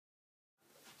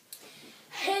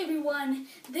everyone.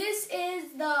 This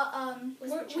is the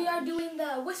we are doing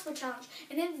the whisper challenge,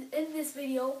 and in this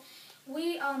video,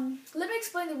 we let me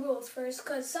explain the rules first,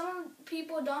 because some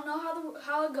people don't know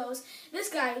how it goes. This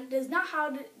guy does not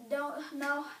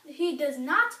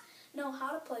know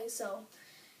how to play, so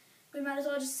we might as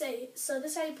well just say. So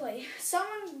this is how you play.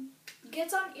 Someone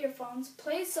gets on earphones,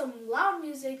 plays some loud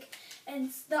music,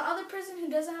 and the other person who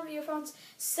doesn't have earphones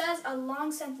says a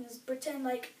long sentence. Pretend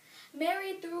like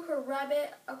Mary threw her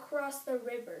rabbit across the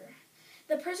river.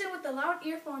 The person with the loud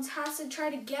earphones has to try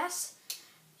to guess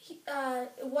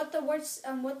what the words,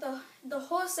 what the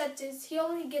whole sentence. He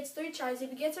only gets 3 tries. If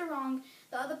he gets it wrong,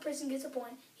 the other person gets a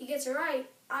point. He gets it right,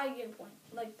 I get a point.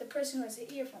 Like the person who has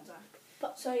the earphones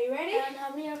on. So are you ready? And how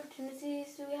many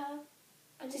opportunities do we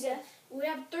have to guess? We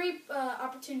have 3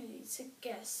 opportunities to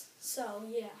guess. So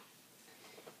yeah.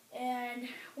 And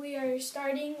we are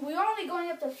starting. We're only going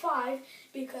up to 5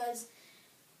 because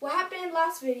what happened in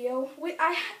last video.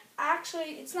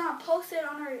 Actually, it's not posted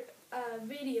on our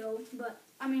video, but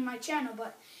I mean my channel.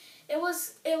 But it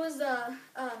was the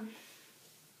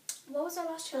what was our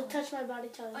last challenge? The Touch My Body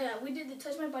challenge. Oh yeah, we did the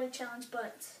Touch My Body challenge,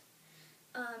 but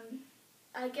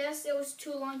I guess it was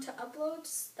too long to upload.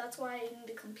 That's why I need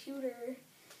a computer,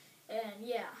 and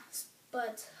yeah,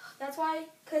 but. That's why,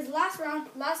 because last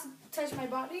Touch My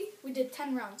Body, we did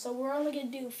 10 rounds, so we're only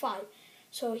going to do 5.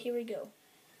 So here we go.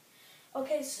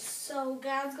 Okay, so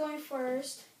Gad's going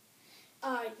first.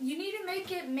 You need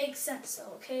to make sense,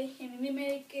 though, okay? You need to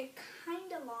make it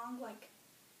kind of long, like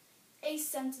a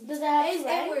sentence. Does that have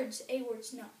A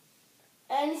words, no.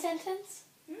 Any sentence?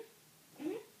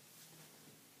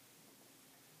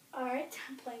 Alright,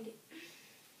 I'm playing it.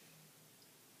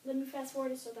 Let me fast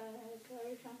forward it so that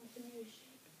I can finish.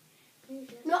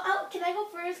 No, can I go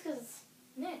first? Cause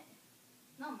not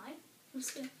mine. I'm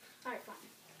just kidding. All right, fine.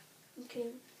 Okay.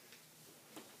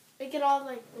 Make it all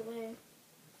like the way.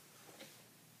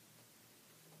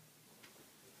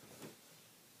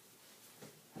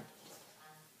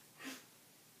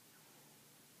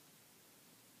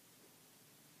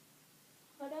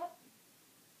 What up?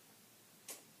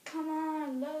 Come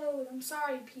on, load. I'm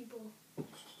sorry, people.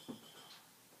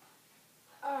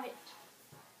 All right.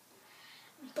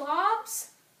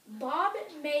 Bob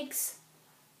makes,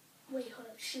 wait, hold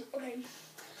up, shoot, okay.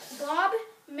 Bob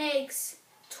makes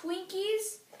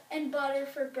Twinkies and butter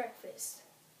for breakfast.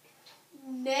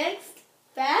 Next,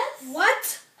 fast?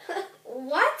 What?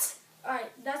 What?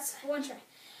 Alright, that's one try.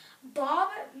 Bob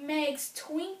makes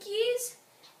Twinkies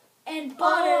and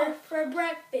butter for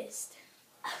breakfast.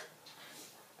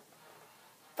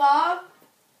 Bob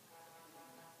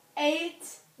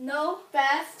ate no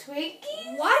fast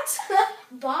Twinkies? What?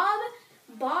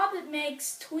 Bob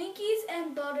makes Twinkies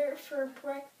and butter for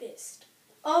breakfast.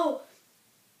 Oh.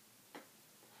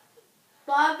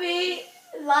 Bobby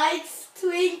likes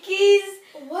Twinkies.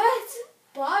 What?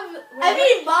 Bob. I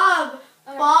mean Bob.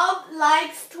 Okay. Bob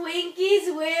likes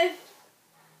Twinkies with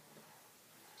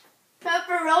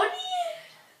pepperoni?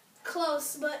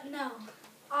 Close, but no.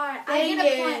 Alright,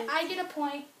 I get a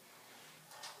point.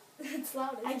 It's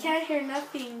loud. I can't hear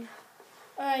nothing.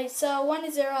 Alright, so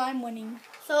 1-0, I'm winning.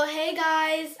 So hey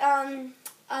guys,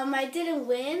 I didn't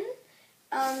win,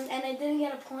 and I didn't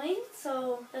get a point,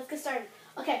 so let's get started.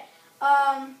 Okay,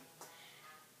 I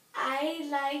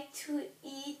like to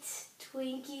eat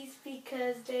Twinkies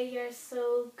because they are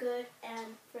so good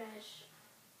and fresh.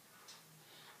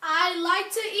 I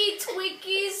like to eat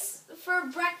Twinkies for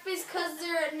breakfast because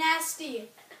they're nasty.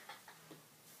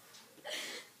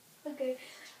 Okay,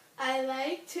 I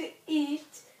like to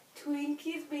eat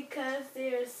Twinkies because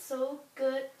they are so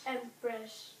good and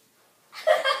fresh.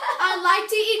 I like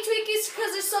to eat Twinkies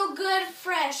because they're so good and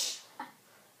fresh.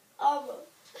 Almost.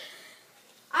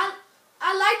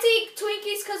 I like to eat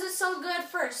Twinkies because they're so good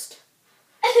first.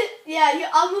 Yeah, you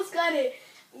almost got it.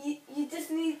 You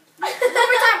just need... One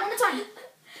more time.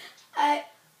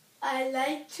 I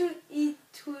like to eat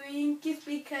Twinkies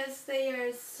because they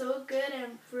are so good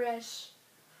and fresh.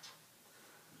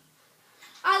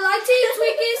 I like to eat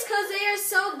Twinkies because they are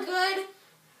so good.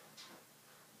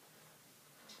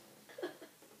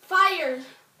 Fire.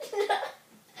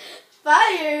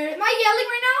 Fire? Am I yelling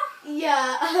right now?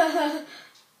 Yeah.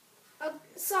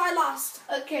 So I lost.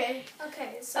 Okay.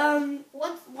 Okay, so...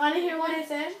 Want to hear what I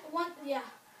said? Yeah.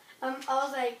 I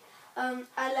was like,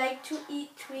 I like to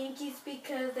eat Twinkies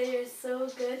because they are so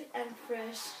good and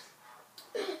fresh.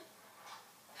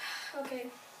 Okay.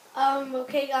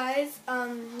 Okay guys,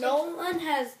 no one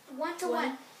has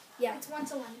 1-1. Yeah. It's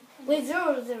 1-1. Wait,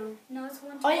 0-0. No, it's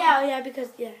 1-1. Oh yeah, because,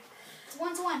 yeah. It's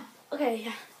 1-1. Okay,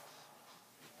 yeah.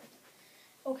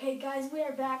 Okay, guys, we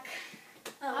are back.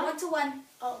 1-1. 1-1.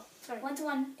 Oh, sorry.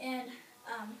 1-1, and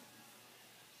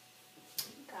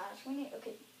gosh,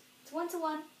 okay. It's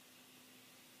 1-1,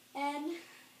 and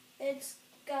it's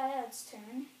Gaet's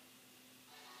turn.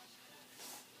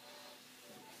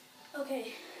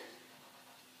 Okay.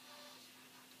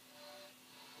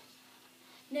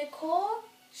 Nicole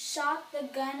shot the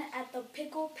gun at the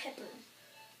pickled pepper.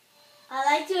 I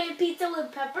like to eat pizza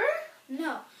with pepper.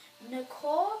 No,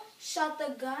 Nicole shot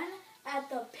the gun at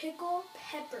the pickled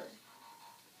pepper.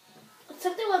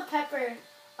 Something with pepper.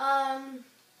 I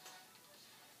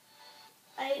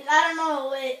don't know.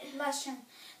 Wait. Last chance.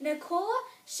 Nicole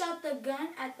shot the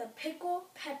gun at the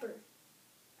pickled pepper.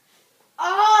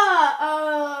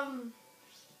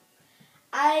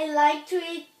 I like to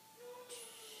eat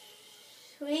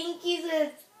Twinkies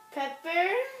with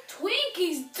pepper.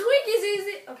 Twinkies is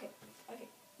it? Okay,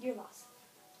 you're lost.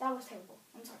 That was terrible.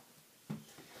 I'm sorry.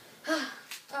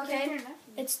 Okay,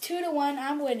 it's 2-1.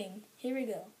 I'm winning. Here we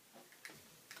go.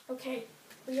 Okay,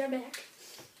 we are back.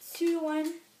 It's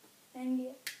 2-1, and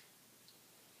yeah.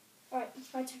 All right,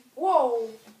 it's my turn. Whoa!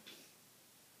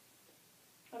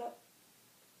 Hold up.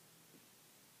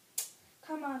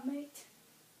 Come on, mate.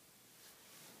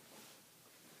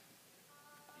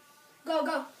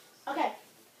 Go. Okay.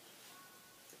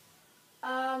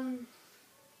 I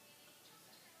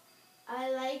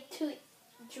like to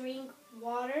drink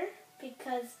water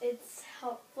because it's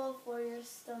helpful for your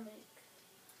stomach.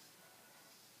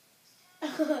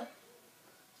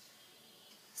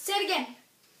 Say it again.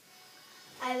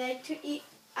 I like to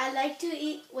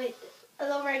eat, wait,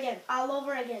 all over again.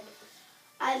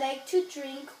 I like to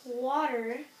drink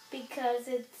water because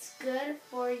it's good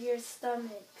for your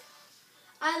stomach.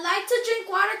 I like to drink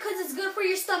water because it's good for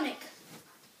your stomach.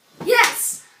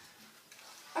 Yes!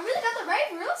 I really got that right,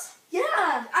 for reals?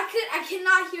 Yeah. I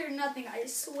cannot hear nothing, I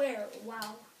swear.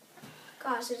 Wow.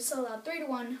 Gosh, it's so loud.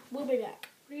 3-1. We'll be back.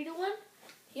 3-1?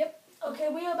 Yep. Okay,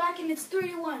 we are back and it's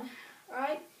 3-1.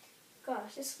 Alright?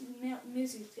 Gosh, this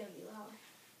music is going to be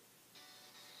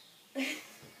loud.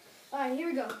 Alright, here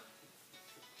we go.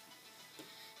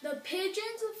 The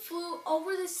pigeons flew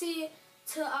over the sea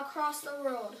to across the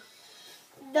world.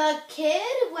 The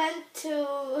kid went to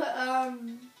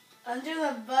under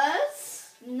the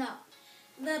bus? No.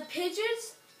 The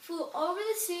pigeons flew over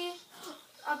the sea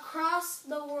across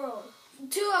the world.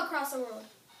 Across the world.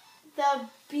 The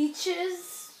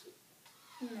beaches?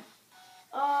 No.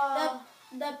 Uh,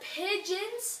 The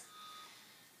pigeons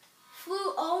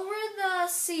flew over the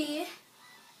sea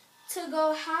to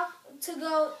go. Oh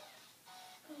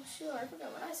shoot! I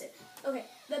forgot what I said. Okay,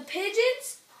 the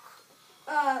pigeons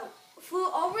flew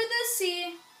over the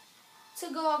sea to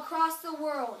go across the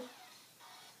world.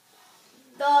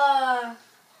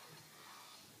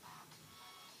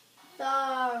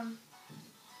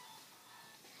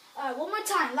 One more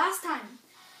time. Last time.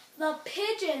 The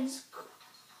pigeons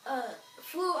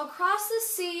flew across the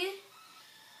sea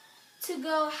to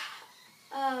go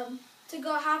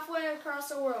halfway across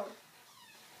the world.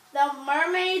 the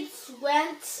mermaids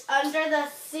went under the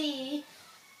sea.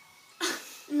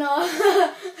 No.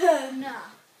 No.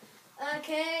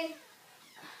 Okay.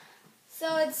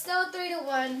 So it's still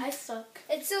 3-1. I suck.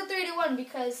 It's still 3-1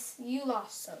 because you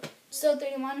lost. So still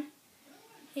 3-1.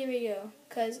 Here we go.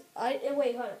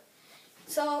 Wait, hold up.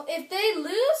 So if they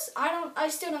lose, I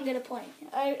still don't get a point.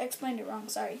 I explained it wrong.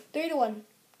 Sorry. 3-1.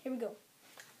 Here we go.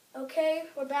 Okay,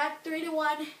 we're back.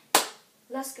 3-1.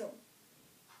 Let's go.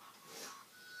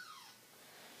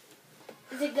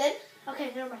 Is it good?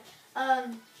 Okay, never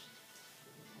mind.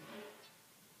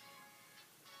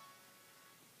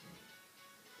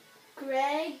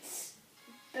 Greg's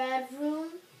bedroom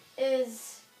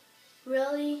is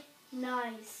really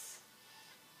nice.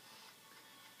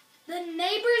 The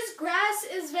neighbor's grass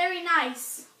is very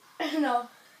nice. No,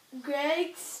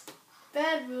 Greg's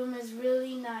bedroom is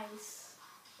really nice.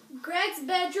 Greg's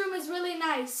bedroom is really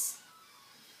nice.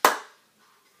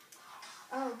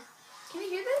 Oh, can you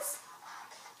hear this?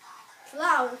 It's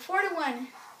loud. 4-1.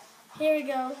 Here we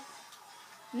go.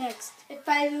 Next. If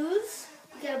I lose,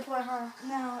 you get a point, huh?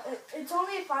 No, it's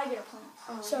only if I get a point.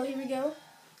 Oh. So here we go.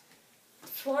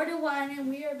 4-1, and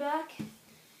we are back.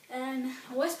 And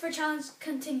Whisper Challenge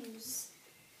continues.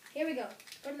 Here we go.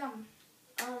 Put it on.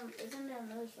 Isn't there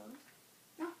another song?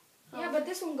 No. Yeah, but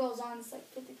this one goes on. It's like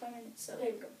 55 minutes. So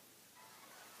here we go.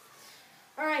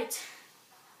 All right.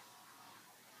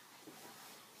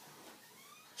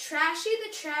 Trashy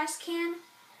the trash can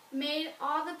made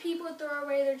all the people throw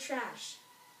away their trash.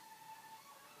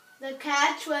 The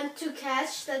cat went to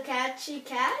catch the catchy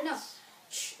cat? No.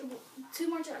 Two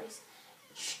more tries.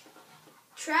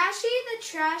 Trashy the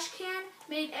trash can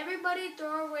made everybody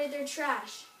throw away their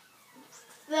trash.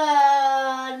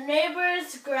 the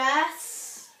neighbor's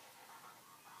grass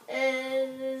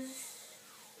is...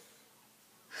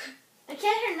 I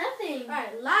can't hear nothing.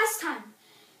 Alright, last time.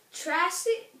 Trashy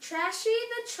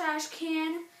the trash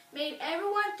can made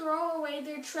everyone throw away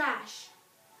their trash.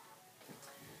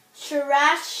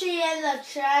 Trashy and the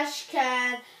trash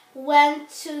can went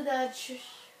to the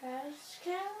trash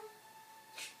can?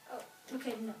 Oh,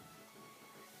 okay, no.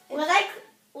 Was I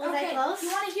close? You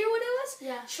want to hear what it was?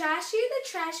 Yeah. Trashy the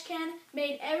trash can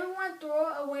made everyone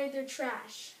throw away their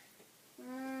trash.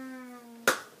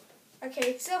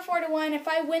 Okay, it's still 4-1. If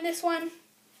I win this one,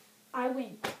 I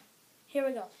win. Here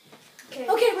we go.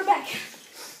 Okay, we're back.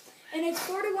 And it's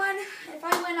 4-1. If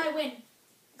I win, I win.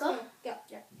 Go. Go.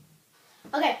 Yeah.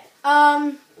 Okay.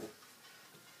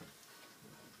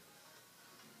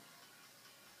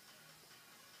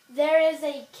 There is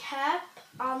a cap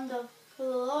on the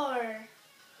floor.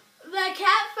 The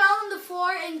cat fell on the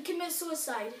floor and committed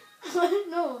suicide.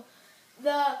 No.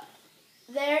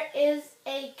 There is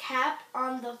a cap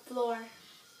on the floor.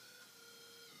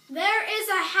 There is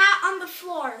a hat on the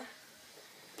floor.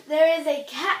 There is a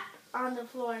cap on the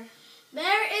floor.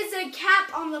 There is a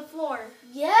cap on the floor.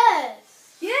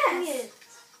 Yes. Yes. Dang it.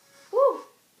 Woo.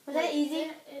 Was that easy?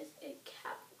 There is a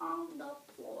cap on the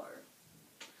floor.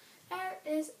 There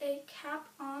is a cap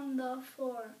on the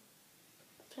floor.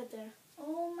 It's right there.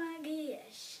 Oh my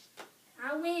gosh.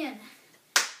 I win.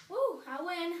 Woo, I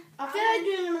win. I feel like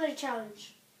doing another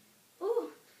challenge. Ooh,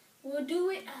 we'll do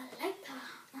it later.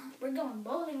 We're going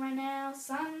bowling right now,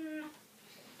 son.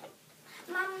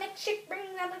 My milkshake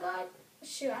brings out the God.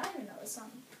 Shoot, I don't even know the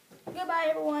song. Goodbye,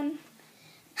 everyone.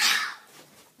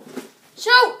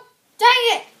 Shoot!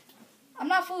 Dang it! I'm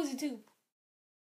not Fousey too.